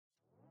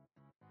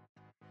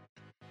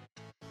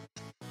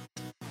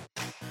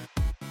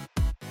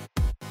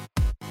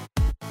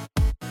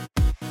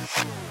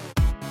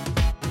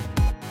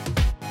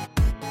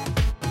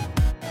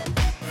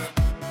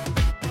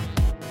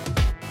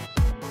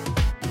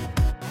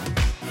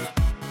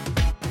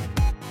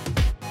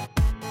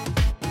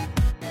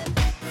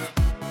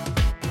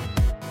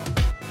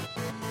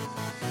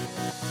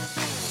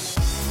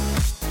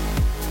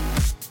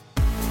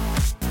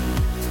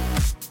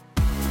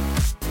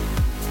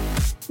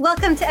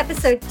Welcome to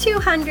episode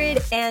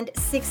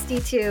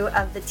 262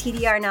 of the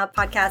TDR Now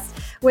podcast.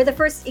 We're the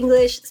first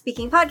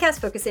English-speaking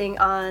podcast focusing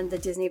on the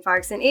Disney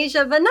parks in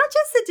Asia, but not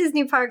just the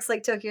Disney parks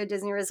like Tokyo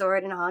Disney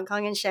Resort and Hong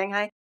Kong and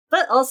Shanghai,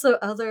 but also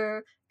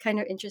other kind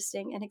of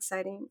interesting and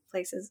exciting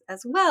places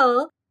as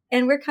well.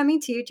 And we're coming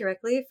to you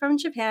directly from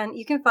Japan.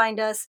 You can find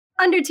us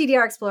under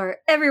TDR Explorer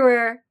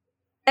everywhere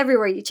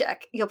you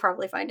check. You'll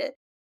probably find it.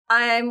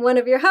 I'm one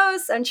of your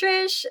hosts. I'm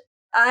Trish.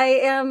 I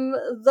am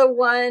the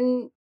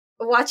one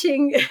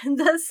watching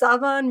the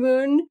Sama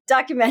Moon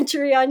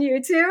documentary on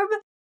YouTube,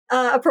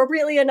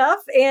 appropriately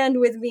enough. And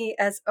with me,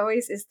 as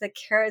always, is the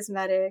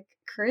charismatic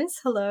Chris.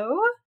 Hello.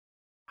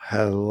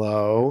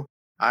 Hello.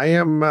 I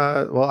am,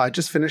 I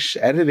just finished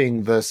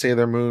editing the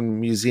Sailor Moon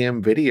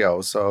Museum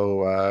video,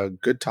 so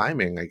good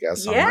timing, I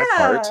guess, on my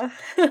part.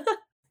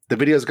 The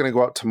video is going to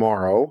go out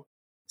tomorrow.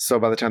 So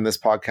by the time this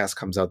podcast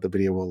comes out, the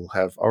video will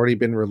have already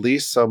been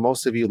released. So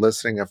most of you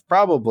listening have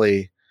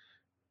probably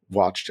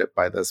watched it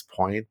by this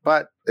point.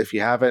 But if you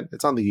haven't,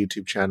 it's on the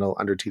YouTube channel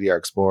under TDR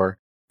Explorer.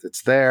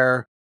 It's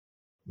there.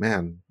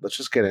 Man, let's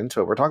just get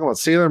into it. We're talking about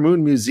Sailor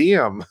Moon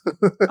Museum.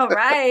 All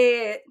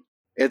right.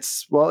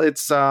 It's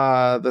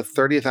the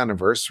 30th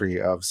anniversary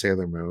of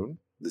Sailor Moon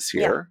this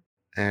year.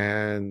 Yeah.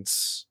 And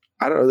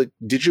I don't know,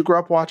 did you grow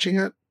up watching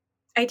it?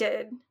 I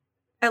did.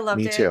 I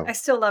loved it. Me too. I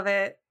still love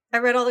it. I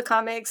read all the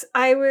comics.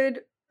 I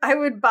would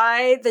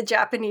buy the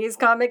Japanese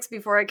comics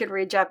before I could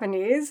read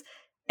Japanese.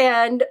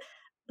 And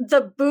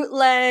the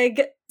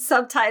bootleg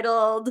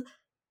subtitled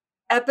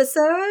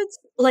episodes,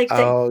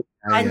 on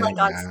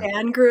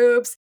fan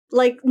groups.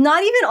 Like,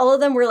 not even all of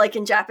them were like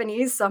in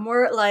Japanese. Some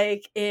were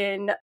like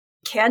in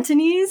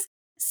Cantonese.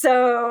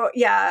 So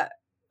yeah,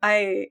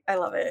 I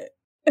love it.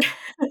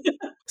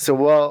 So,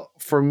 well,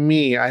 for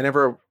me, I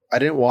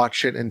didn't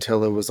watch it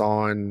until it was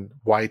on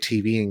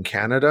YTV in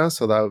Canada.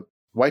 So that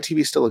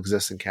YTV still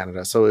exists in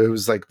Canada. So it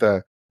was like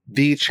the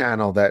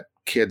channel that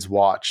kids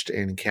watched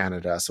in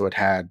Canada. So it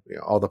had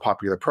all the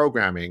popular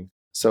programming.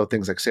 So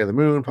things like Sailor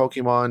Moon,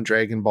 Pokemon,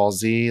 Dragon Ball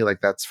Z,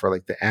 like that's for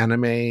like the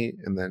anime,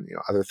 and then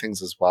other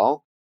things as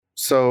well.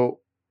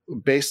 So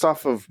based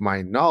off of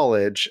my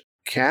knowledge,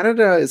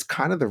 Canada is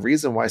kind of the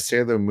reason why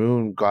Sailor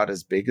Moon got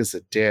as big as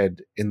it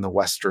did in the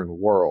Western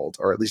world,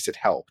 or at least it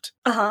helped.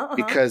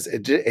 Because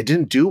it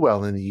didn't do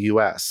well in the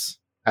US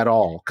at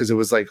all, because it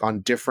was like on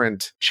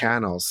different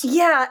channels.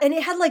 Yeah, and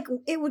it had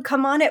it would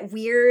come on at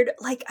weird,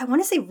 I want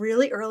to say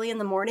really early in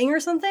the morning or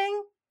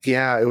something.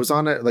 Yeah, it was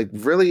on at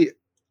really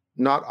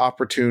not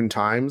opportune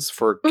times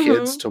for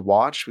kids to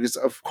watch, because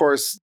of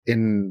course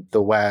in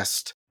the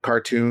West,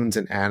 cartoons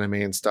and anime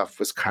and stuff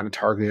was kind of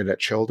targeted at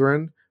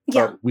children.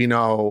 Yeah. But we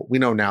know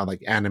now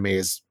anime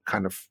is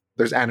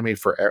there's anime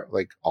for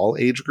all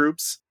age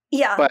groups.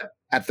 Yeah. But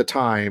at the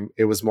time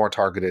it was more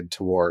targeted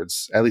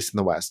towards, at least in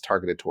the West,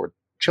 targeted toward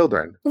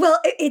children. Well,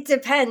 it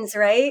depends,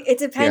 right? It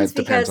depends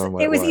because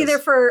it was either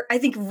for, I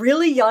think,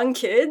 really young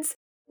kids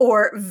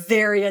or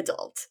very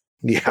adult.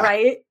 Yeah.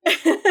 Right?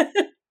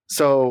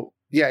 So,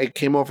 yeah, it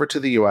came over to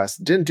the US.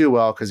 Didn't do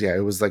well because,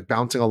 it was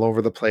bouncing all over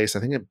the place.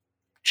 I think it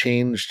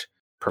changed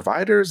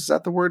providers. Is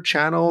that the word?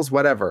 Channels?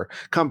 Whatever.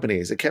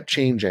 Companies. It kept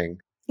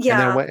changing.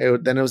 Yeah.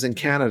 And then it was in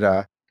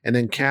Canada. And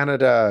then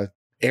Canada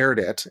aired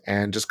it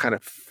and just kind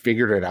of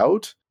figured it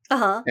out.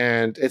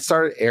 And it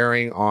started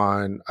airing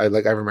on, I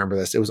remember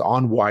this, it was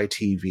on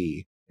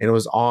YTV, and it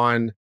was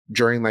on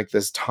during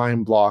this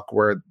time block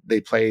where they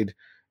played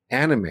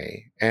anime.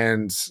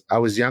 And I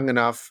was young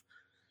enough,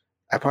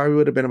 I probably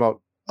would have been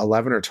about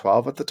 11 or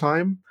 12 at the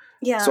time.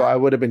 Yeah. So I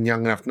would have been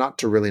young enough not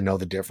to really know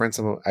the difference.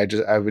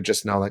 I would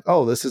just know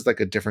this is a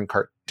different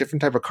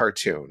type of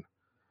cartoon.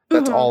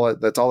 That's all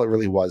it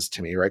really was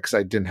to me, right? Because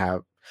I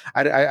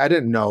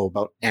didn't know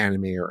about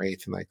anime or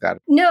anything like that.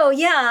 No,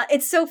 yeah.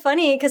 It's so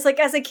funny because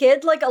as a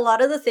kid, a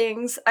lot of the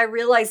things I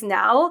realize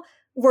now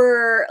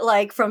were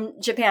from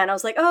Japan. I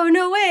was like, oh,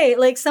 no way.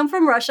 Some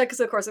from Russia, because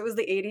of course it was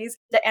the 80s.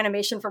 The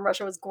animation from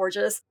Russia was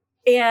gorgeous.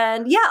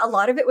 And yeah, a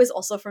lot of it was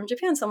also from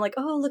Japan. So I'm like,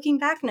 oh, looking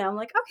back now, I'm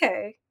like,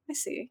 okay, I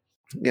see.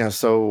 Yeah,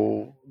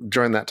 so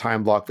during that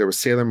time block, there was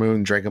Sailor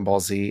Moon, Dragon Ball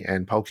Z,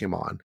 and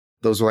Pokemon.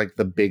 Those were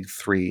the big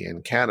three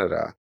in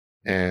Canada.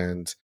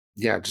 And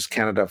yeah, just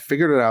Canada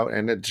figured it out,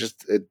 and it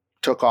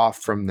took off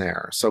from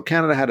there. So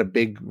Canada had a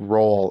big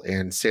role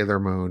in Sailor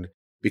Moon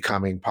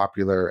becoming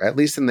popular, at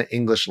least in the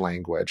English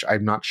language.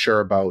 I'm not sure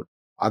about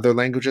other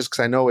languages,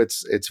 because I know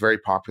it's very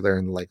popular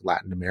in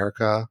Latin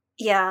America.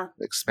 Yeah.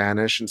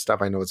 Spanish and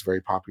stuff. I know it's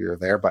very popular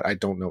there, but I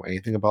don't know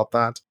anything about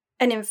that.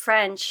 And in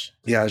French.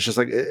 Yeah, it's just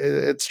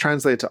it's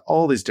translated to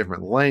all these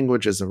different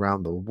languages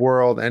around the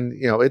world. And,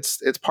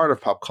 it's part of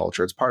pop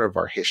culture. It's part of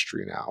our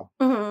history now.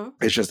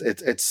 It's just,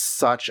 it's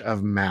such a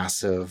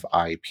massive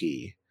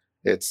IP.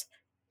 It's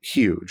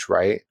huge,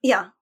 right?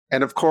 Yeah.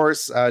 And of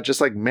course,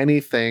 just like many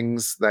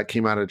things that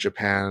came out of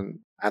Japan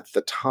at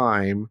the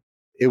time,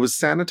 it was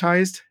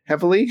sanitized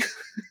heavily.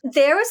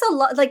 There was a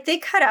lot, like they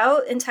cut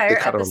out entire They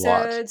cut out a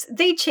lot. episodes.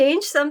 They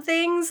changed some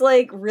things,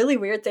 like really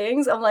weird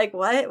things. I'm like,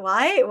 what?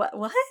 Why?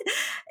 What?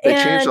 They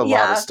changed a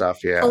lot of stuff,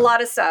 A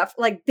lot of stuff,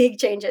 like big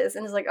changes.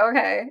 And it's like,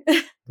 okay.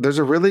 There's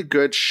a really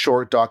good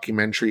short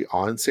documentary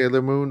on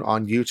Sailor Moon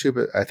on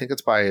YouTube. I think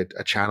it's by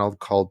a channel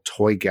called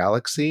Toy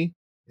Galaxy.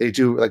 They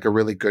do like a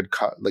really good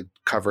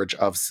coverage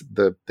of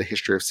the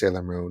history of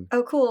Sailor Moon.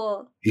 Oh,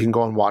 cool. You can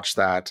go and watch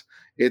that.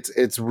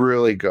 It's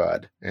really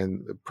good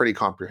and pretty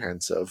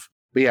comprehensive.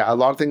 But yeah, a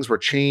lot of things were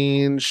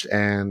changed,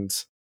 and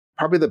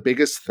probably the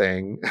biggest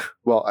thing,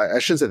 well, I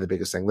shouldn't say the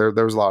biggest thing.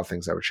 There was a lot of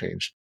things that were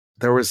changed.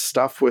 There was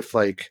stuff with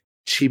like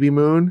Chibi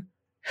Moon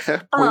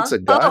points a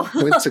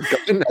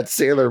gun at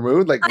Sailor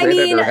Moon, like right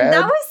at her head.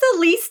 That was the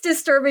least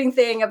disturbing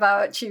thing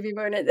about Chibi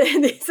Moon.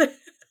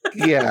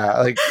 Yeah,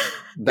 like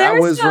that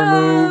was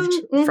removed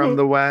from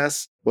the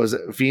West. Was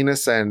it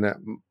Venus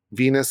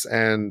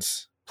and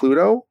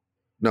Pluto?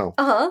 No.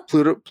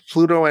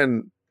 Pluto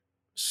and,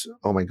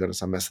 oh my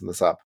goodness, I'm messing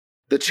this up.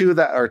 The two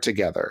that are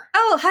together.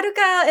 Oh,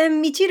 Haruka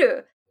and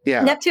Michiru.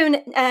 Yeah. Neptune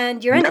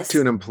and Uranus.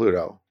 Neptune and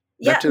Pluto.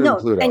 Yeah, Neptune and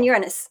Pluto. And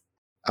Uranus.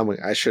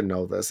 I should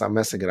know this. I'm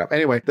messing it up.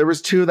 Anyway, there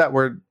was two that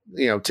were,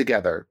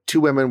 together.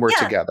 Two women were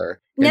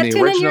together.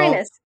 Neptune and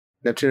Uranus.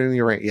 Neptune and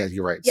Uranus. Yeah,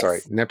 you're right. Yes.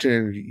 Sorry. Neptune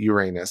and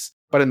Uranus.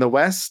 But in the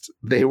West,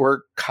 they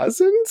were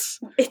cousins?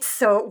 It's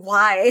so,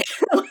 why?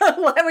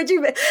 Why would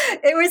you?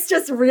 It was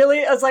just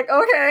really, I was like,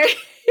 okay.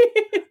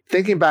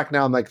 Thinking back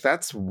now, I'm like,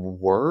 that's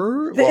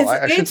worse. Well,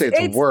 I shouldn't say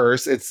it's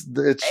worse. It's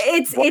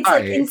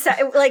like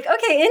incest. Like,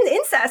 okay,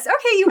 incest.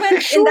 Okay, you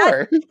went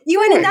sure. You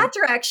went in that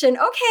direction.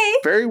 Okay.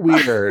 Very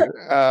weird.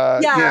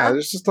 Yeah,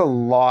 there's just a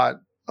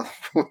lot.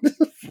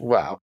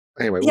 Wow.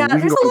 Anyway, yeah, we can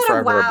there's go a lot of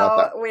forever about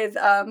that. With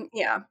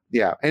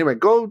Yeah. Anyway,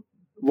 go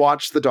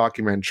watch the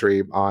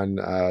documentary on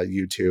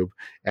YouTube,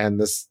 and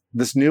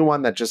this new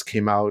one that just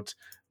came out,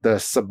 the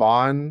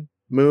Saban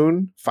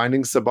Moon,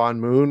 Finding Saban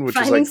Moon, which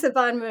Finding is like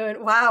Saban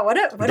Moon. Wow, what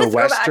a throwback,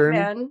 Western,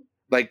 man.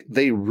 Like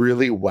they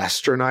really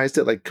westernized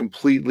it, like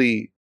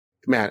completely.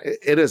 Man,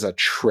 it is a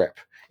trip.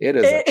 It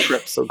is a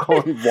trip. So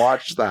go and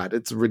watch that.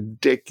 It's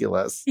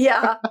ridiculous.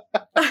 Yeah.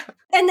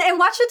 And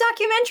watch the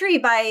documentary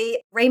by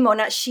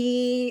Raymona.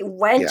 She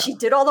went, she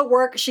did all the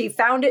work, she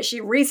found it, she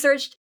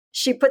researched,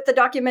 she put the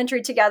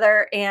documentary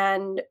together,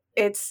 and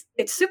it's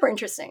super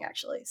interesting,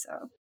 actually.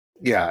 So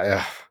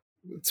yeah,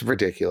 it's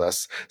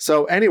ridiculous.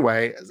 So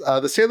anyway,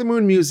 the Sailor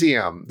Moon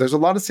Museum. There's a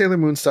lot of Sailor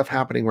Moon stuff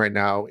happening right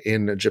now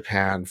in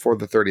Japan for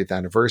the 30th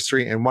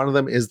anniversary, and one of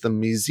them is the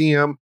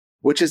museum,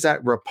 which is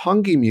at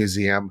Roppongi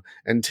Museum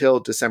until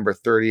December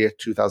 30th,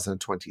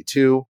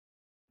 2022.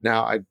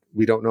 Now,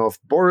 we don't know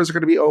if borders are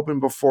going to be open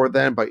before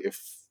then, but if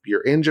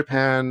you're in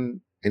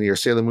Japan and you're a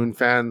Sailor Moon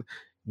fan,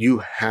 you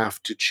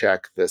have to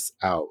check this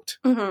out.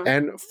 Mm-hmm.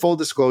 And full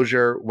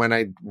disclosure, when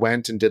I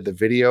went and did the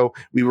video,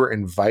 we were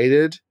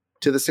invited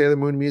to the Sailor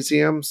Moon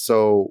Museum.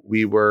 So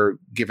we were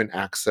given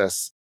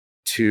access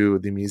to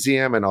the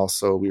museum, and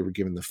also we were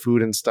given the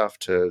food and stuff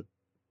to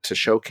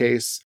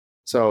showcase.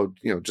 So,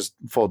 just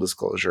full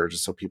disclosure,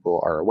 just so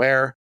people are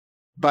aware.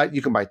 But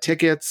you can buy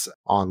tickets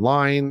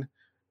online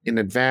in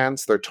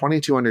advance. They're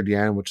 2,200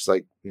 yen, which is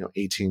like,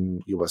 $18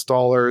 US.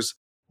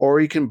 Or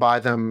you can buy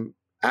them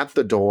at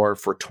the door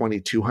for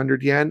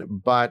 2,200 yen,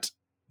 but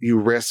you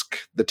risk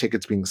the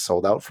tickets being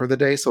sold out for the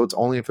day. So it's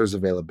only if there's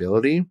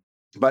availability.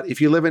 But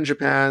if you live in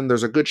Japan,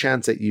 there's a good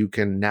chance that you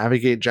can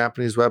navigate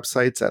Japanese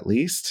websites at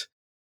least.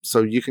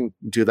 So you can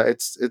do that.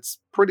 It's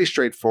pretty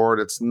straightforward.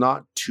 It's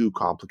not too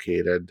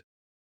complicated.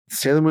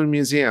 Sailor Moon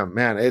Museum,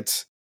 man,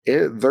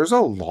 there's a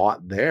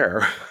lot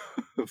there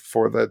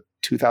for the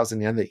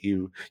 2,000 yen that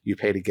you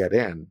pay to get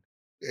in.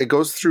 It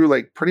goes through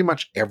like pretty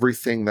much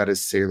everything that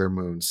is Sailor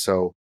Moon.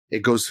 So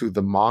it goes through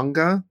the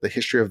manga, the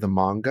history of the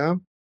manga,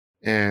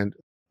 and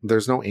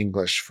there's no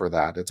English for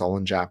that. It's all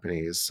in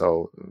Japanese.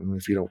 So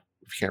if you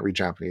can't read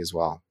Japanese,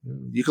 well,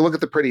 you can look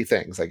at the pretty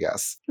things, I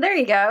guess. There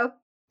you go.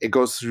 It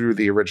goes through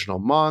the original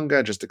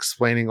manga, just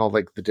explaining all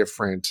like the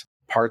different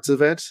parts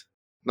of it.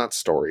 Not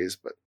stories,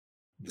 but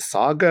the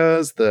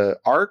sagas, the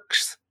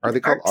arcs. Are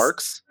they called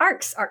arcs?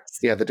 Arcs.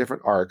 Yeah, the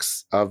different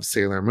arcs of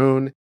Sailor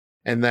Moon.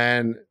 And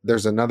then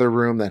there's another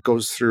room that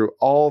goes through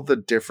all the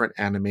different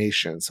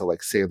animations. So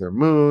like Sailor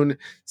Moon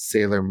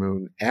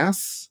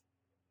S,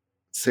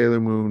 Sailor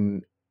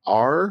Moon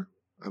R.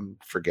 I'm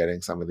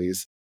forgetting some of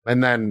these.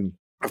 And then,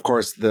 of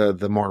course,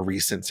 the more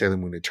recent Sailor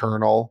Moon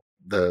Eternal,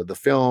 the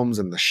films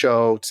and the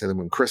show, Sailor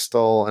Moon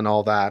Crystal and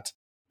all that.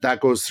 That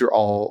goes through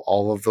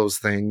all of those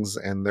things.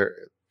 And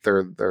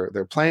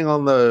they're playing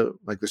on the,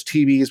 like there's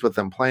TVs with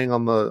them playing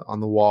on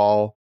the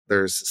wall.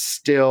 There's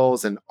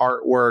stills and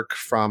artwork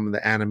from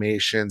the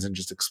animations and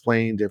just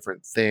explaining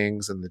different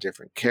things and the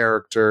different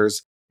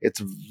characters.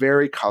 It's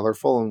very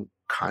colorful and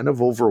kind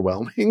of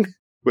overwhelming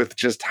with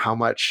just how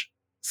much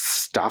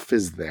stuff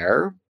is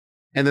there.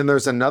 And then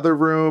there's another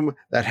room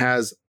that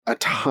has a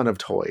ton of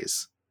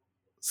toys.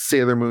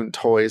 Sailor Moon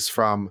toys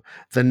from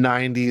the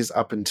 90s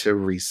up until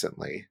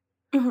recently.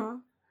 Mm-hmm.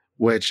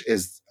 which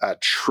is a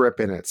trip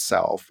in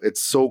itself.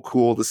 It's so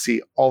cool to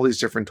see all these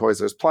different toys.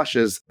 There's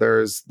plushes,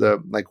 there's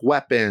the like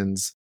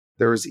weapons,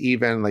 there's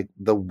even like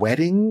the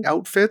wedding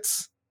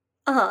outfits.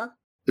 Uh-huh.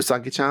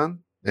 Usagi-chan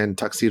and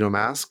Tuxedo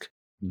Mask.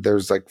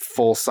 There's like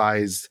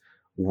full-size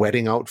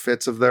wedding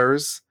outfits of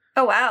theirs.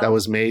 Oh, wow. That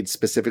was made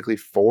specifically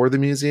for the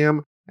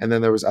museum. And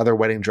then there was other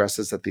wedding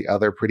dresses that the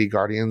other pretty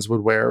guardians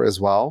would wear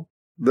as well.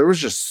 There was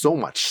just so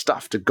much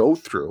stuff to go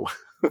through.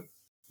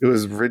 It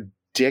was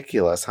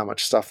ridiculous how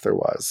much stuff there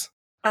was.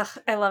 Ugh,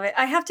 I love it.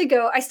 I have to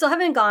go. I still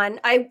haven't gone.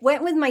 I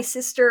went with my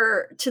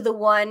sister to the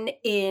one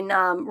in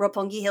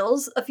Roppongi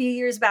Hills a few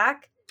years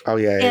back. Oh,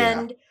 yeah.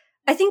 And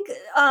I think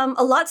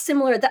a lot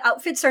similar. The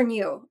outfits are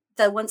new.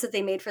 The ones that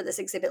they made for this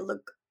exhibit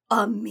look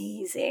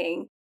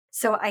amazing.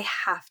 So I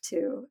have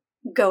to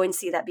go and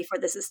see that before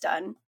this is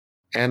done.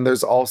 And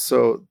there's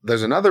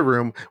another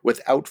room with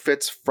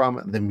outfits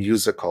from the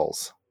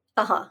musicals.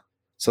 Uh-huh.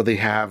 So they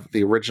have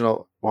the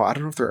original. Well, I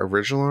don't know if they're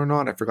original or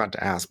not. I forgot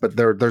to ask, but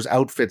there's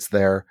outfits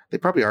there. They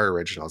probably are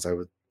originals. I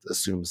would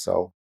assume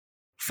so.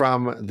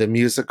 From the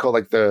musical,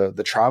 like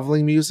the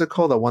traveling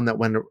musical, the one that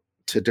went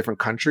to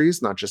different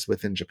countries, not just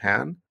within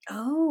Japan.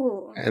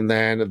 Oh. And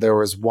then there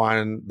was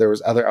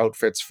other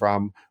outfits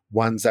from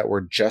ones that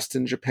were just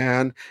in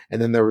Japan.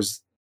 And then there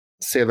was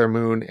Sailor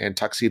Moon and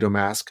Tuxedo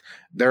Mask.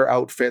 Their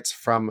outfits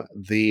from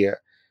the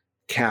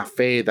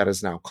cafe that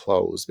is now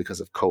closed because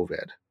of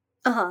COVID.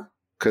 Uh-huh.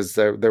 Because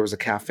there was a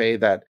cafe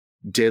that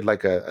did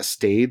like a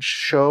stage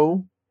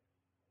show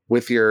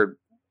with your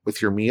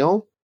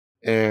meal,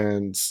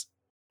 and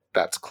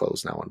that's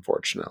closed now,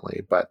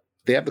 unfortunately. But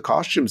they have the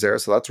costumes there,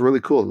 so that's really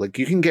cool. Like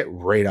you can get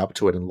right up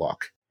to it and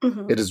look.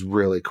 Mm-hmm. It is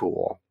really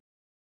cool.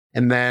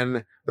 And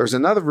then there's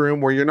another room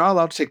where you're not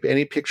allowed to take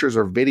any pictures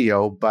or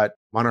video, but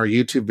on our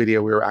YouTube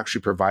video, we were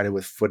actually provided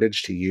with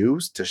footage to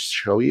use to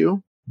show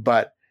you.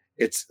 But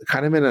it's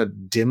kind of in a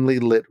dimly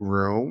lit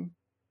room.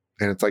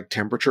 And it's like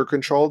temperature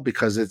controlled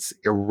because it's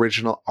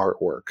original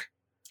artwork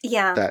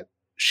that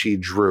she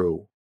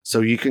drew.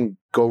 So you can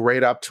go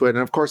right up to it. And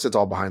of course, it's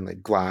all behind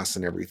like glass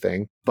and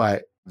everything.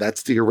 But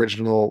that's the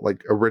original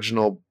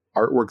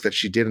artwork that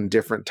she did in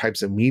different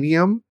types of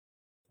medium.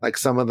 Like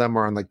some of them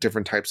are on like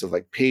different types of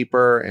like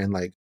paper and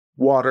like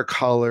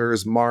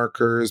watercolors,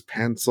 markers,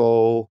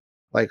 pencil,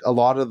 like a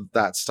lot of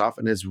that stuff.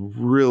 And it's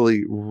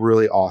really,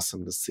 really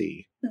awesome to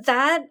see.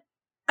 That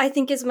I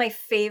think is my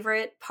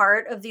favorite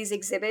part of these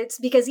exhibits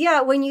because,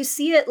 when you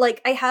see it, like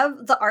I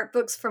have the art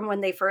books from when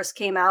they first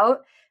came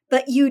out,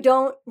 but you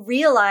don't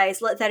realize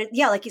that,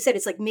 like you said,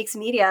 it's like mixed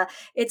media.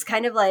 It's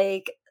kind of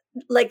like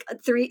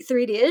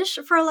 3D-ish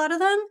for a lot of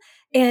them.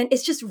 And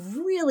it's just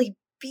really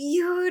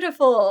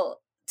beautiful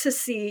to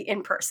see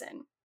in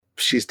person.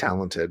 She's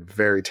talented,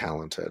 very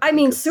talented. I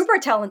mean, super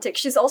talented.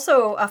 She's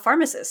also a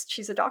pharmacist.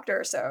 She's a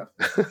doctor, so.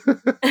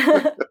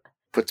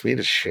 Puts me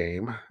to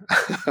shame.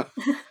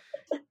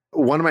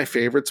 One of my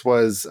favorites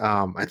was,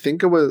 I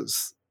think it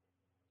was,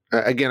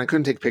 again, I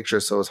couldn't take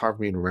pictures, so it was hard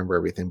for me to remember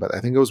everything, but I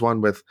think it was one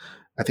with,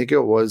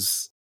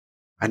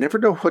 I never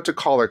know what to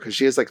call her because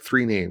she has like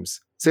 3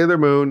 names. Sailor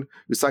Moon,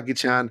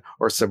 Usagi-chan,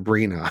 or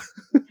Sabrina.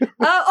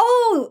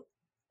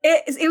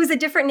 It was a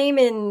different name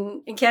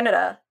in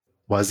Canada.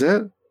 Was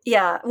it?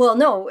 Yeah. Well,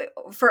 no,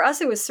 for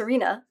us it was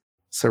Serena.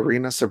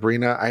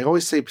 Sabrina. I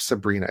always say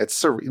Sabrina.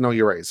 It's no,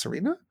 you're right.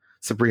 Serena?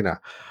 Sabrina.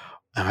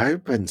 Have I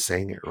been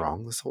saying it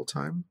wrong this whole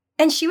time?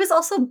 And she was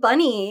also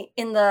Bunny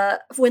when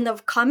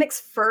the comics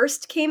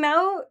first came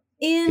out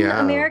in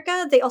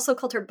America. They also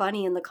called her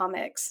Bunny in the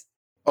comics.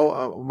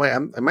 Oh,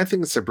 am I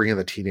thinking Sabrina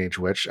the Teenage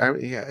Witch?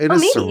 It is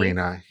maybe.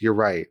 Serena. You're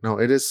right. No,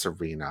 it is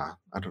Serena.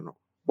 I don't know.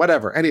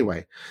 Whatever.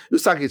 Anyway,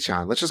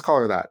 Usagi-chan. Let's just call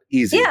her that.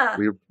 Easy. Yeah.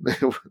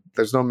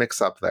 There's no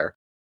mix up there.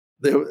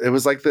 It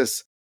was like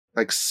this,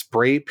 like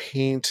spray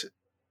paint.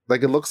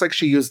 Like it looks like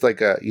she used like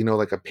a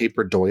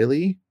paper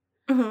doily,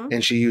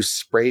 and she used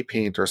spray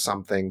paint or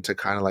something to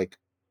kind of like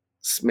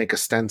make a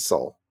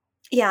stencil.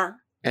 Yeah.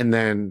 And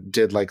then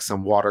did like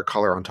some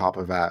watercolor on top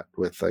of that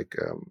with like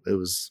it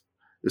was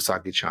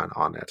Usagi-chan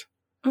on it.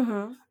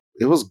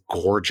 It was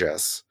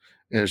gorgeous.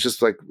 And it was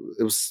just like,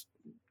 it was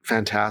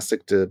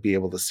fantastic to be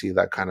able to see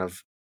that kind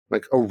of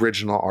like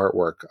original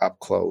artwork up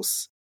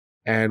close.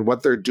 And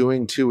what they're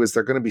doing too is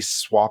they're going to be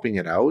swapping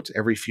it out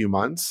every few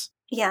months.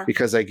 Yeah.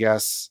 Because I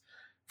guess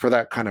for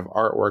that kind of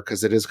artwork,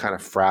 because it is kind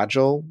of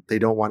fragile, they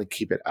don't want to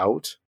keep it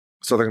out.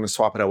 So they're going to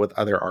swap it out with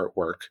other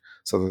artwork.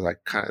 So they're like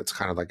it's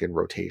kind of like in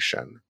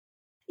rotation.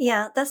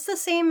 Yeah, that's the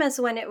same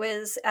as when it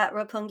was at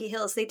Roppongi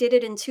Hills. They did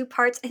it in 2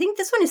 parts. I think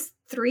this one is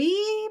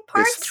 3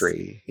 parts. It's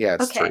 3. Yeah,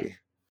 it's 3.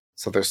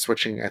 So they're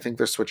switching. I think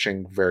they're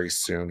switching very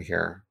soon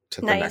here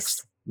to the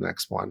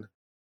next one.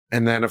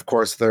 And then of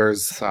course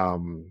there's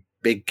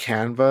big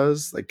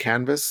canvas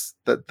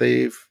that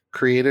they've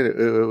created.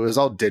 It was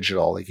all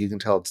digital. Like you can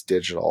tell it's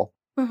digital,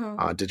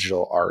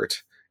 digital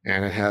art,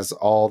 and it has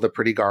all the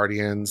pretty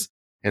guardians.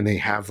 And they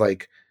have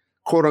like,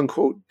 quote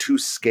unquote, to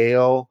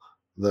scale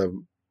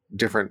the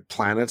different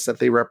planets that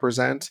they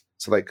represent.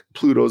 So like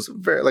Pluto's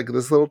very like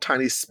this little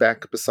tiny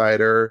speck beside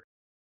her.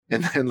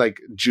 And then like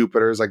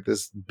Jupiter's like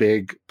this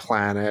big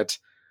planet.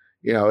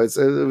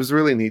 It was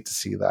really neat to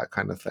see that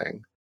kind of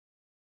thing.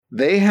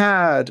 They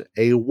had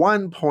a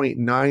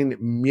 1.9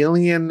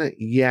 million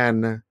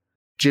yen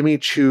Jimmy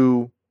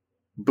Choo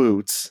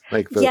boots,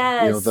 like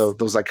Yes.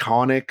 those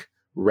iconic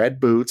red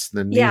boots,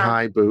 the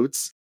knee-high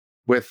boots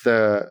with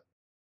the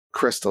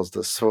crystals,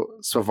 the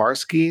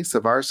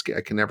Swarovski.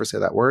 I can never say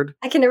that word.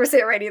 I can never say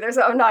it right either,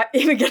 so I'm not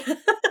even gonna.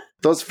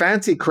 Those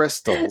fancy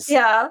crystals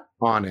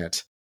on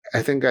it.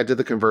 I think I did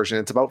the conversion.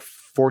 It's about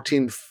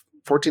 14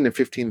 to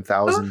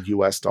 15,000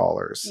 US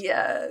dollars.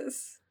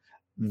 Yes.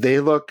 They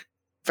look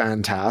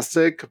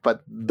fantastic,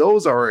 but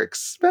those are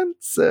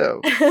expensive.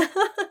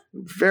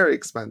 Very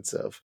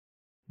expensive.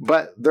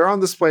 But they're on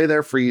display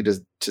there for you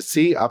to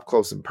see up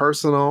close and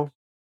personal.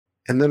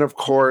 And then, of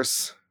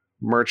course,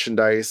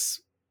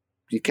 merchandise.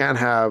 You can't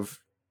have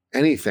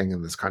anything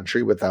in this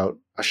country without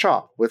a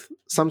shop with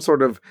some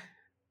sort of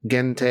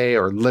gente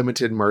or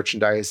limited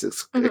merchandise,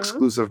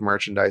 exclusive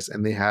merchandise.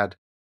 And they had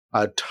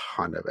a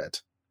ton of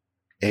it.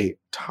 A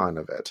ton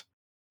of it.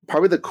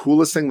 Probably the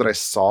coolest thing that I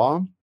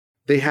saw,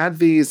 they had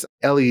these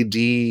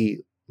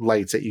LED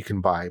lights that you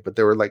can buy, but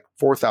they were like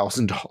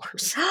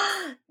 $4,000.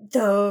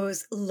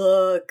 Those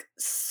look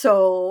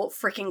so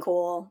freaking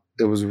cool.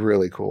 It was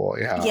really cool.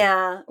 Yeah.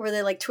 Yeah. Where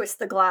they like twist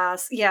the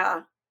glass.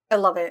 Yeah. I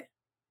love it.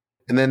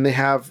 And then they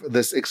have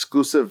this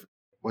exclusive,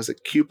 was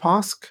it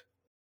Q-Posk?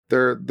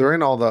 They're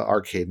in all the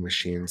arcade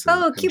machines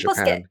in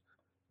Japan.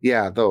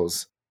 Yeah,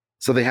 those.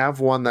 So they have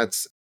one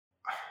that's,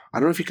 I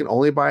don't know if you can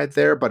only buy it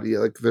there, but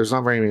like there's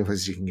not very many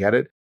places you can get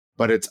it.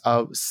 But it's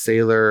of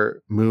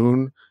Sailor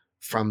Moon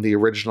from the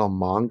original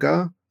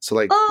manga. So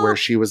like where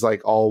she was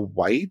like all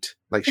white,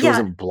 like she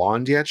wasn't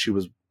blonde yet. She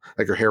was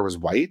like her hair was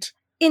white.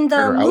 In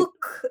the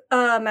Look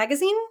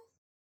magazine?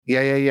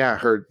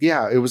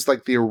 Yeah. It was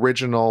like the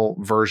original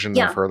version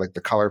of her, like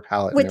the color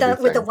palette with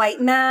the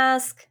white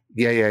mask.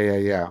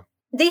 Yeah.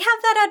 They have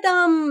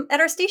that at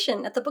our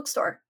station at the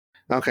bookstore.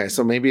 Okay,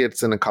 so maybe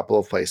it's in a couple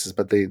of places,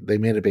 but they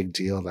made a big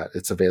deal that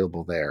it's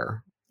available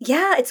there.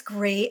 Yeah, it's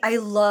great.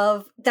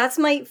 That's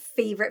my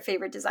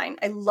favorite design.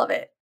 I love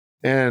it.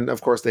 And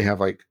of course they have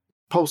like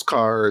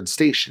postcards,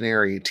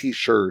 stationery,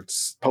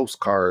 t-shirts,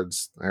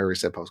 postcards. I already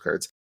said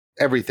postcards.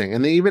 Everything.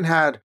 And they even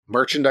had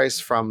merchandise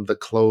from the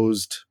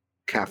closed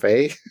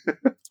cafe.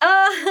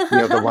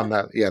 The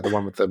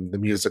one with the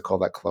musical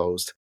that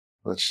closed.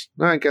 Which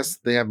I guess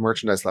they have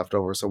merchandise left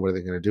over, so what are they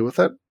going to do with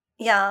it?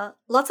 Yeah,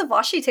 lots of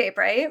washi tape,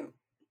 right?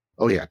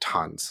 Oh yeah,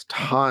 tons.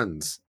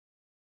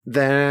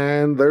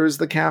 Then there's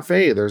the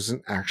cafe. There's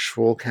an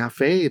actual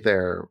cafe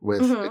there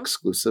with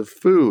exclusive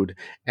food.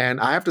 And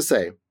I have to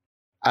say,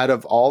 out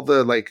of all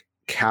the like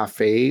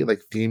cafe,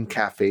 like themed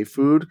cafe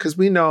food, because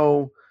we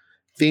know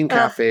themed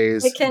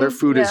cafes, their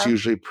food is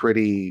usually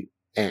pretty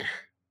right?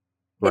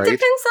 It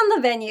depends on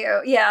the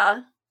venue,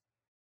 yeah.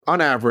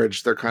 On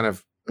average, they're kind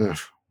of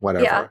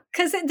whatever. Yeah,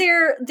 because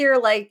they're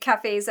like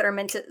cafes that are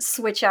meant to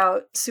switch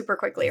out super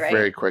quickly, right?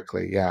 Very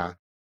quickly, yeah.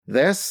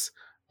 This,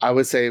 I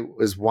would say,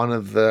 is one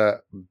of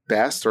the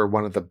best or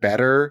one of the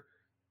better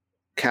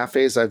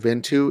cafes I've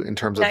been to in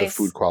terms of the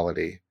food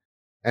quality.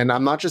 And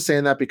I'm not just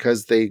saying that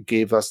because they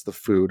gave us the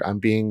food. I'm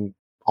being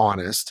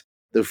honest.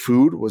 The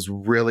food was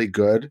really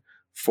good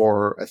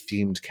for a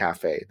themed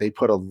cafe. They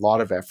put a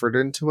lot of effort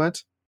into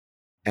it.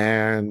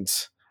 And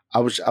I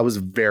was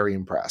very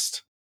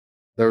impressed.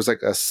 There was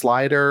like a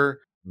slider.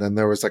 Then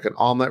there was like an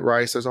omelet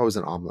rice. There's always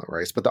an omelet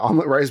rice, but the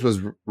omelet rice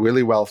was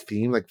really well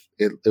themed. Like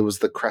it was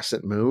the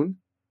crescent moon,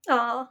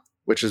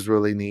 which is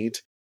really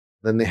neat.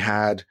 Then they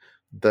had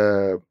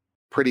the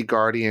Pretty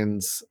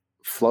Guardians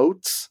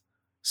floats.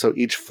 So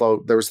each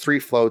float, there was 3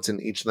 floats, and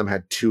each of them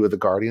had 2 of the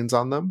Guardians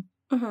on them,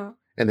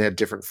 and they had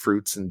different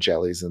fruits and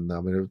jellies in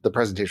them. And the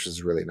presentation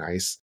was really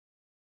nice.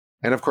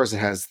 And of course, it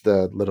has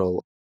the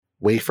little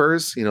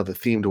wafers, the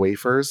themed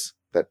wafers,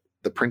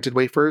 the printed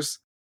wafers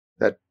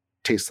that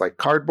taste like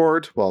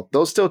cardboard. Well,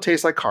 those still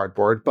taste like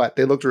cardboard, but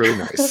they looked really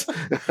nice.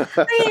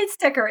 It's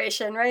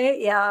decoration, right?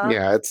 Yeah.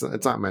 Yeah, it's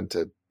not meant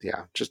to,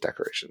 just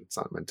decoration. It's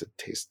not meant to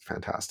taste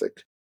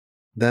fantastic.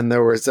 Then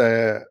there was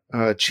a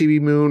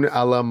Chibi Moon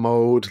a la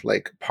mode,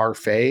 like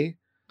parfait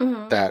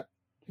that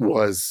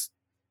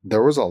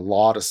there was a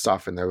lot of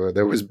stuff in there.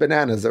 There was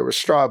bananas, there was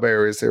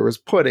strawberries, there was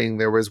pudding,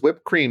 there was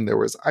whipped cream, there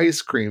was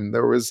ice cream,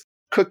 there was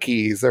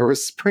cookies, there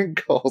was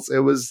sprinkles. It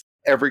was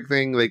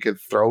everything they could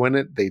throw in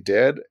it, they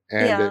did,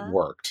 and it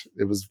worked.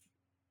 It was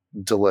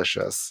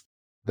delicious.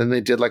 Then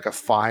they did like a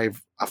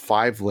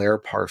 5-layer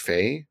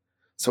parfait.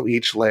 So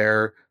each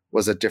layer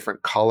was a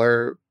different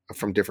color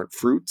from different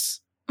fruits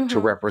to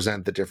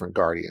represent the different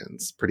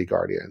guardians, Pretty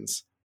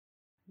Guardians.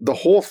 The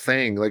whole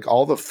thing, like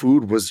all the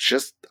food was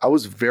just, I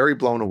was very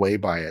blown away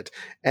by it.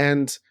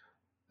 And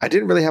I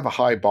didn't really have a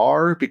high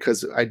bar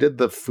because I did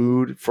the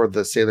food for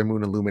the Sailor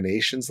Moon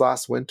Illuminations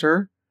last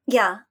winter.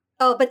 Yeah.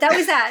 Oh, but that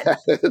was that.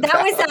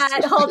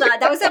 Hold on.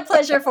 That was at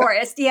Pleasure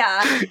Forest.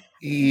 Yeah.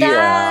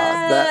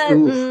 That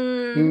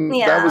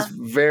was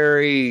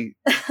very,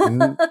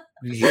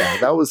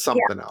 that was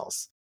something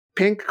else.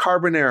 Pink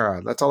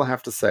carbonara. That's all I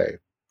have to say.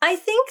 I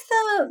think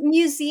the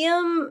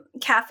museum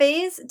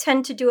cafes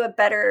tend to do a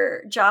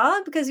better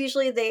job because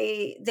usually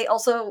they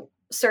also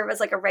serve as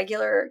like a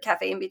regular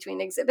cafe in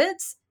between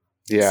exhibits.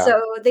 Yeah. So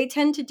they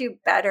tend to do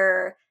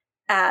better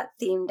at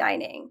theme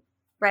dining,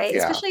 right? Yeah.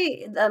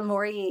 Especially the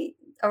Mori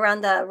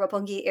around the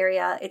Roppongi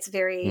area, it's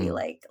very Mm.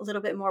 like a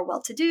little bit more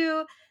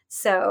well-to-do.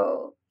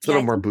 So It's a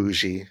little more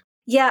bougie.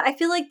 yeah, I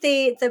feel like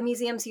the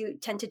museums you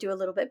tend to do a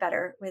little bit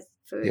better with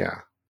food.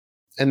 Yeah.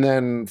 And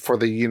then for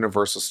the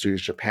Universal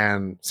Studios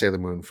Japan Sailor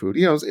Moon food,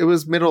 it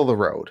was middle of the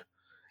road.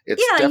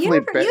 It's Yeah, definitely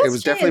it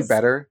was USJ definitely is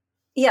better.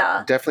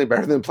 yeah. Definitely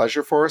better than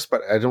Pleasure Force,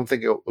 but I don't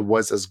think it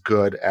was as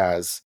good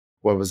as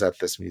what was at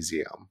this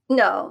museum.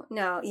 No,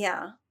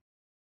 yeah.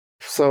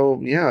 So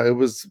yeah, it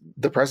was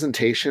the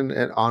presentation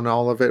and on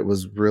all of it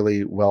was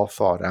really well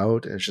thought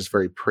out, and it's just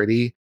very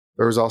pretty.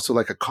 There was also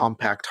like a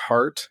compact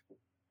heart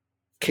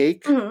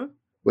cake Mhm.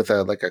 with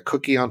a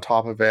cookie on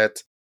top of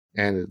it,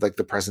 and like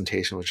the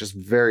presentation was just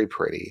very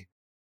pretty.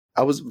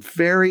 I was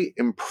very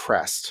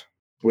impressed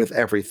with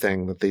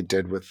everything that they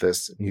did with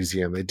this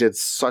museum. They did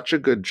such a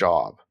good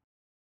job.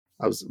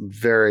 I was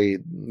very,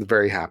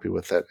 very happy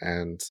with it.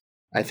 And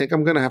I think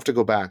I'm going to have to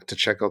go back to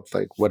check out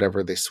like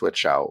whatever they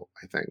switch out.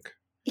 I think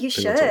You that's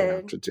what I'm going to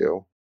have should. to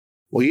do.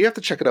 Well, you have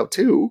to check it out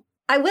too.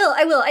 I will.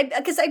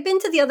 Because I've been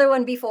to the other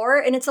one before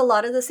and it's a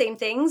lot of the same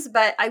things,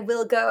 but I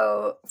will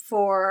go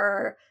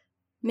for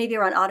maybe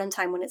around autumn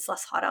time when it's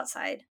less hot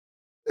outside.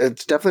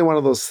 It's definitely one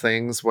of those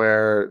things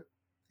where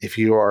if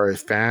you are a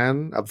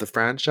fan of the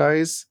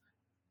franchise,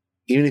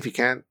 even if you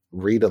can't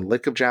read a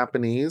lick of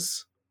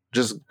Japanese,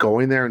 just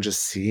going there and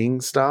just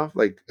seeing stuff,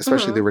 like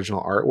especially the Mhm.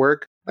 original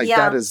artwork, like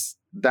Yeah.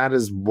 that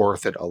is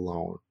worth it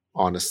alone.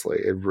 Honestly,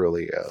 it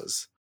really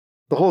is.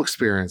 The whole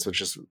experience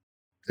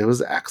it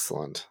was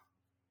excellent.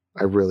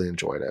 I really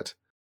enjoyed it.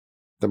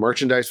 The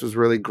merchandise was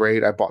really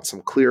great. I bought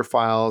some clear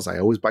files. I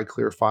always buy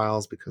clear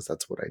files because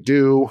that's what I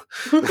do.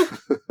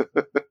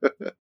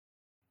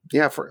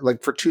 Yeah,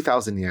 for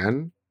 2,000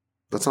 yen,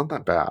 that's not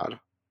that bad.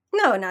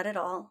 No, not at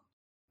all.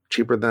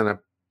 Cheaper than a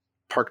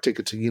park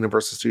ticket to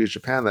Universal Studios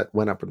Japan that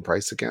went up in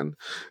price again.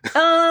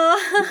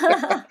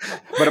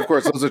 But of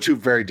course, those are two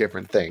very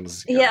different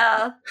things.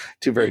 Yeah.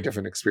 Two very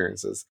different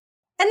experiences.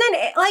 And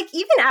then, like,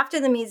 even after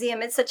the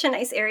museum, it's such a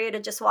nice area to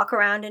just walk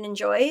around and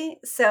enjoy.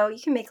 So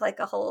you can make like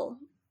a whole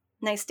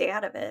nice day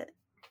out of it.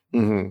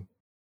 Mm-hmm.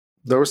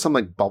 There was some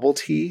like bubble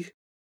tea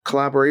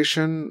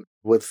collaboration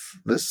with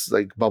this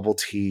like bubble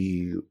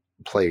tea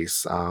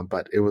place,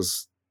 but it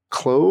was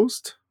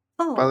closed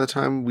by the Oh,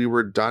 time we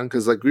were done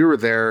because like we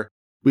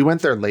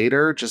went there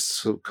later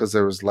just because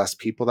there was less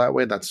people that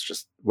way. That's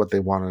just what they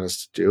wanted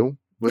us to do,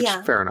 which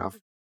yeah. fair enough.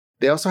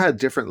 They also had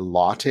different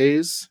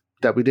lattes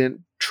that we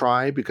didn't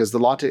try because the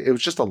latte, it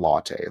was just a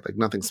latte, like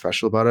nothing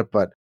special about it.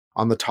 But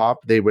on the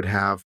top, they would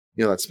have,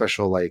 that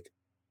special like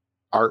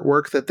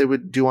artwork that they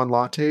would do on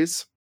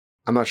lattes.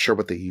 I'm not sure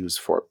what they use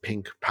for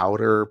pink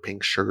powder,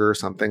 pink sugar,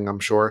 something, I'm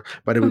sure.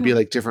 But it would be Mhm.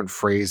 like different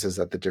phrases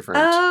that the different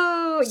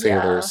Oh,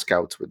 sailors, yeah.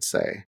 scouts would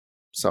say.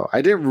 So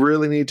I didn't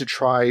really need to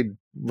try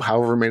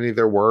however many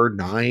there were,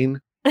 9.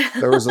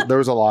 There was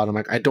a lot. I'm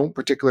like, I don't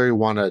particularly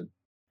want to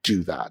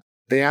do that.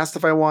 They asked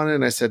if I wanted,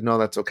 and I said, no,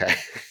 that's okay.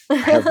 I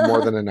have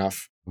more than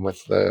enough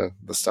with the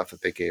stuff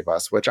that they gave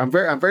us, which I'm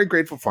very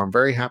grateful for. I'm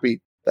very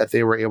happy that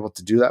they were able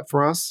to do that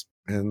for us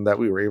and that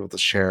we were able to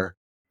share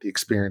the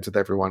experience with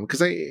everyone. Because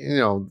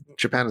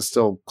Japan is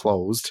still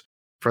closed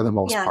for the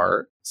most Yeah.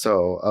 part.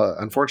 So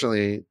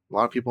unfortunately, a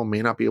lot of people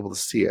may not be able to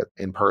see it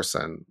in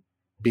person.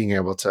 Being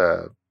able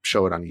to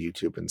show it on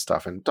YouTube and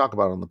stuff and talk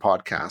about it on the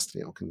podcast,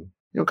 can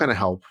kind of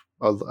help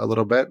a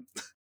little bit.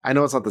 I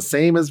know it's not the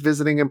same as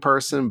visiting in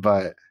person,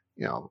 but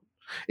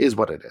is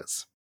what it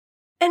is.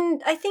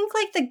 And I think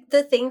like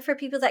the thing for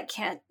people that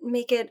can't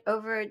make it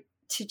over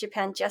to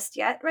Japan just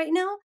yet right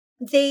now,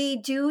 they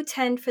do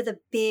tend for the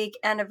big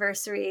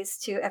anniversaries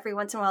to every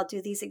once in a while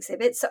do these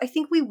exhibits. So I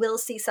think we will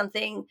see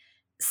something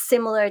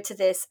similar to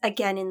this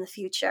again in the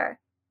future.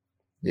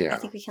 Yeah, I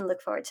think we can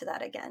look forward to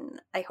that again,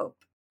 I hope.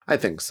 I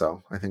think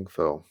so. I think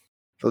they'll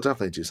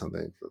definitely do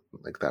something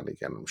like that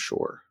again, I'm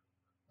sure.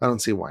 I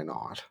don't see why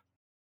not.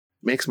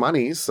 Makes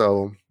money,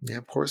 so yeah,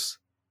 of course.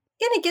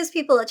 And it gives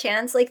people a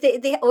chance. Like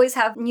they always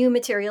have new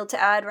material to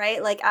add,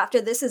 right? Like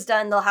after this is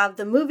done, they'll have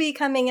the movies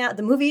coming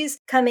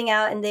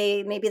out, and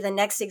they maybe the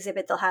next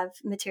exhibit they'll have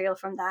material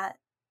from that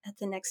at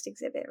the next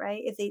exhibit,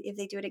 right? If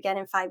they do it again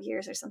in 5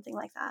 years or something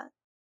like that.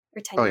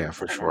 Or 10 Oh years. yeah,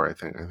 for I don't sure. know.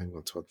 I think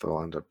that's what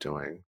they'll end up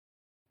doing.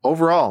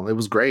 Overall, it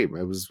was great.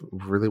 It was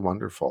really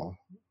wonderful.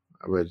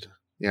 I would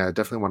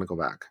definitely want to go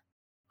back.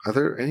 Are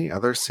there any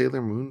other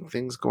Sailor Moon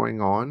things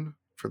going on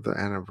for the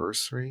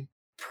anniversary?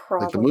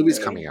 Probably. Like the movie's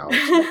coming out.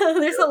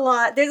 There's a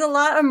lot. There's a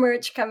lot of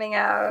merch coming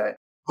out.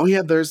 Oh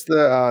yeah, there's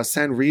the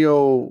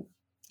Sanrio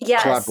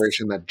Yes.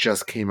 collaboration that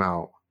just came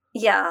out.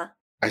 Yeah.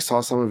 I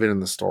saw some of it in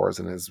the stores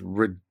and it's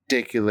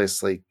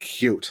ridiculously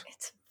cute.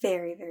 It's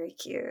very, very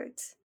cute.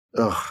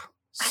 Ugh,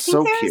 I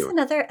so think there is cute.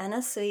 another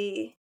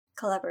Anasui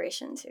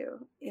collaboration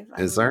too.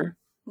 Is there?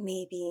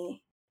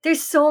 Maybe.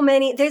 There's so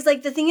many. There's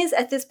like, the thing is,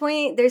 at this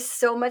point, there's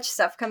so much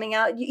stuff coming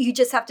out. You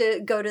just have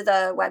to go to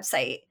the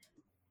website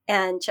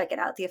and check it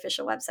out, the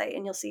official website,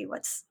 and you'll see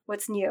what's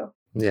new.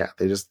 Yeah,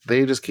 they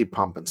just keep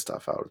pumping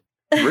stuff out.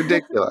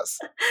 Ridiculous.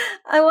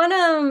 I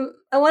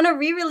want a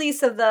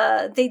re-release of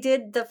they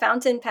did the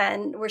fountain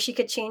pen where she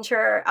could change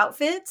her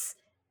outfits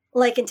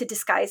like into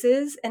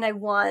disguises, and I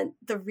want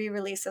the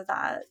re-release of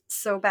that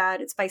so bad.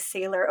 It's by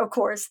Sailor, of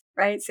course,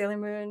 right? Sailor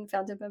Moon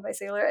fountain pen by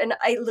Sailor, and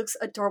it looks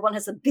adorable and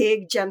has a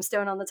big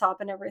gemstone on the top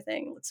and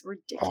everything. It looks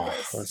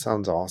ridiculous. Oh, that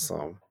sounds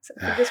awesome. So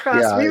fingers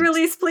crossed. Yeah,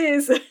 re-release,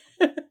 please.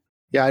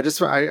 Yeah, I just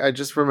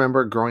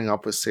remember growing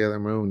up with Sailor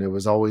Moon. It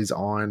was always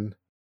on.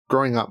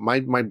 Growing up,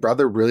 my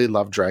brother really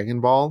loved Dragon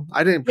Ball.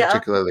 I didn't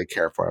particularly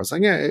care for it. I was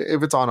like, yeah,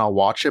 if it's on, I'll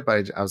watch it.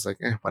 But I was like,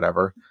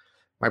 whatever.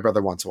 My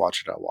brother wants to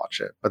watch it, I'll watch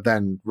it. But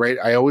then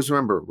I always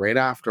remember right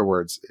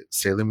afterwards,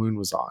 Sailor Moon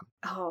was on.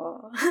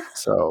 Oh.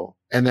 So,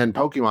 and then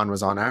Pokemon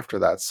was on after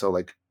that. So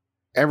like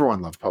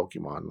everyone loved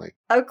Pokemon. Like,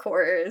 of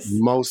course.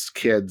 Most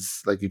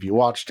kids, like if you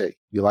watched it,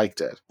 you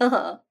liked it.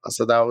 Uh-huh.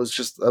 So that was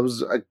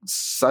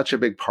such a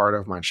big part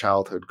of my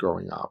childhood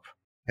growing up.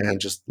 And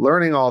just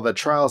learning all the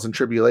trials and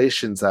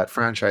tribulations that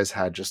franchise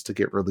had just to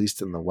get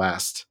released in the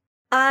West.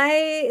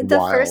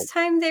 The first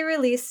time they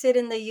released it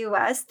in the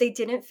US, they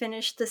didn't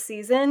finish the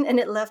season and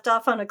it left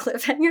off on a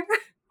cliffhanger.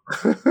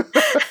 And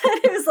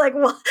it was like,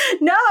 well,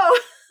 no.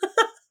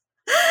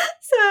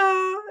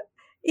 So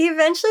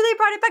eventually they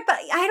brought it back, but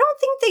I don't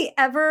think they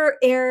ever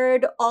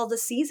aired all the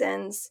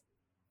seasons.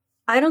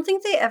 I don't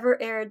think they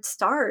ever aired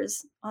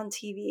Stars on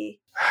TV.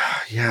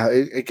 Yeah,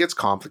 it gets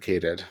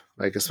complicated,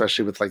 like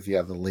especially with like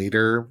the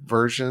later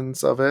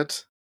versions of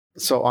it.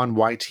 So on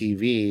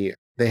YTV,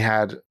 they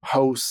had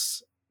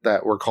hosts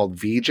that were called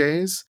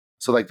VJs.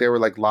 So like they were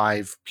like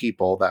live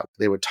people that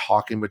they would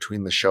talk in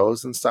between the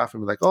shows and stuff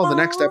and be like, oh, the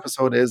next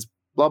episode is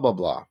blah, blah,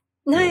 blah.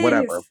 Nice.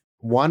 Whatever.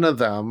 One of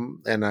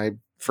them, and I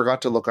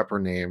forgot to look up her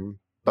name,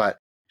 but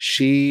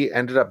she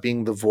ended up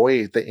being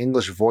the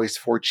English voice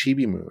for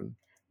Chibi Moon.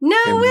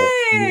 No way!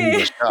 The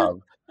English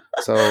dub.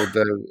 So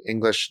the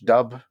English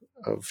dub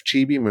of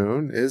Chibi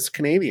Moon is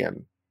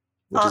Canadian,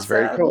 which is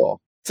very cool.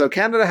 So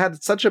Canada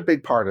had such a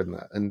big part in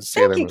that. And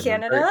Sailor Moon. Thank you,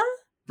 Canada.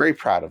 Very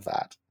proud of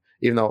that.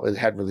 Even though it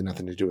had really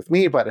nothing to do with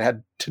me, but it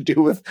had to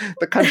do with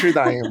the country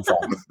that I am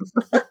from.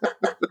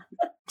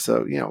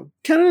 So,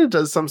 Canada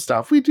does some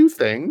stuff. We do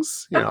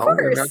things, of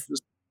course.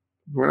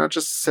 We're not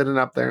just sitting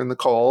up there in the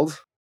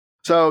cold.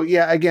 So,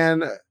 yeah,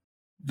 again,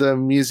 the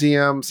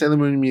museum, Sailor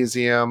Moon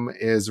Museum,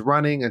 is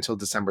running until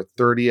December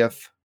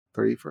 30th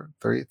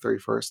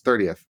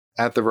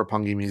at the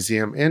Roppongi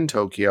Museum in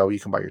Tokyo. You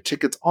can buy your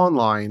tickets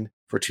online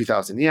for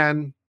 2,000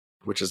 yen,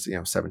 which is,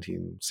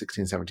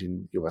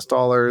 $17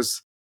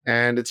 US.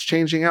 And it's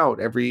changing out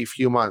every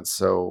few months.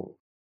 So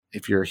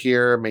if you're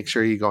here, make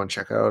sure you go and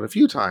check it out a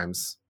few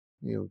times.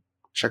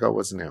 Check out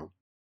what's new.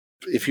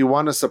 If you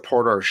want to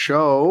support our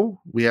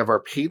show, we have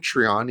our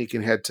Patreon. You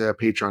can head to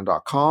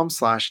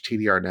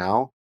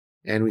patreon.com/TDRnow.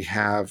 And we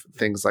have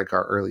things like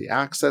our early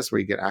access, where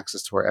you get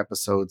access to our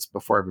episodes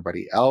before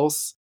everybody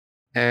else.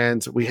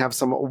 And we have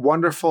some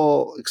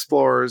wonderful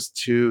explorers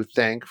to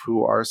thank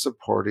who are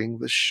supporting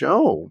the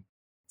show.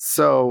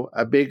 So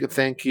a big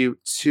thank you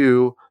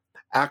to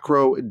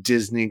Acro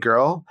Disney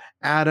Girl,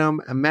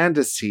 Adam,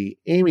 Amanda C,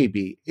 Amy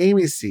B,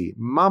 Amy C,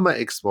 Mama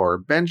Explorer,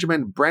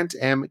 Benjamin, Brent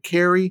M,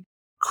 Carrie,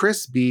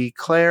 Chris B,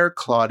 Claire,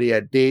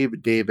 Claudia,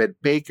 Dave, David,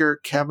 Baker,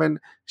 Kevin,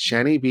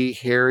 Shani B,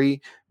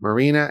 Harry,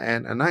 Marina,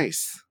 and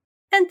Anais.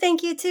 And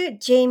thank you to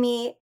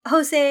Jamie,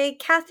 Jose,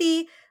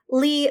 Kathy,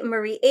 Lee,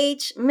 Marie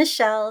H,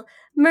 Michelle,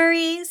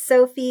 Murray,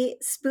 Sophie,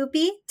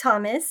 Spoopy,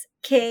 Thomas,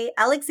 Kay,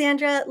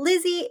 Alexandra,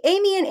 Lizzie,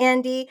 Amy and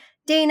Andy,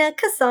 Dana,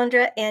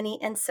 Cassandra, Annie,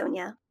 and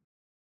Sonia.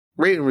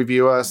 Rate and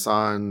review us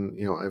on,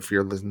 if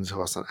you're listening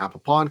to us on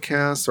Apple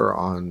Podcasts or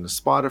on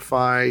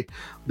Spotify,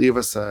 leave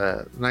us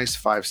a nice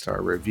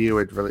 5-star review.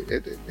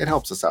 It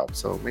helps us out.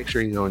 So make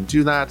sure you go and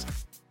do that.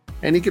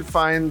 And you can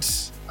find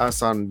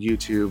us on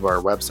YouTube, our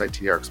website,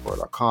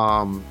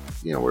 tdrexplore.com.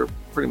 We're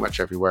pretty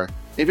much everywhere.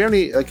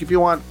 If you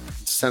want to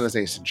send us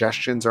any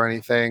suggestions or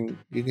anything,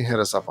 you can hit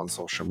us up on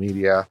social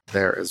media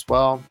there as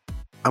well.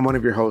 I'm one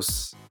of your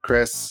hosts,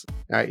 Chris.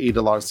 I eat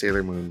a lot of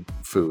Sailor Moon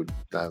food.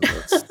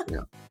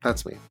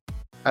 That's me.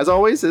 As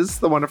always is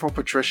the wonderful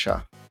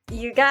Patricia.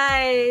 You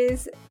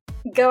guys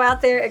go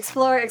out there,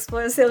 explore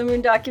the Sailor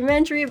Moon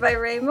documentary by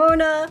Ray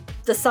Mona,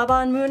 the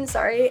Saban Moon,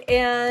 sorry.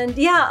 And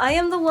yeah, I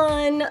am the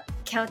one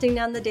counting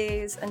down the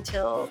days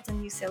until the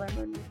new Sailor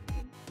Moon movie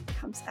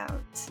comes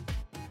out.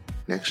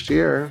 Next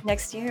year.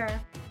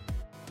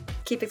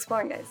 Keep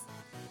exploring, guys.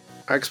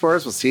 Our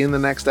explorers will see you in the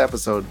next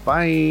episode.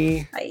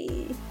 Bye.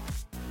 Bye.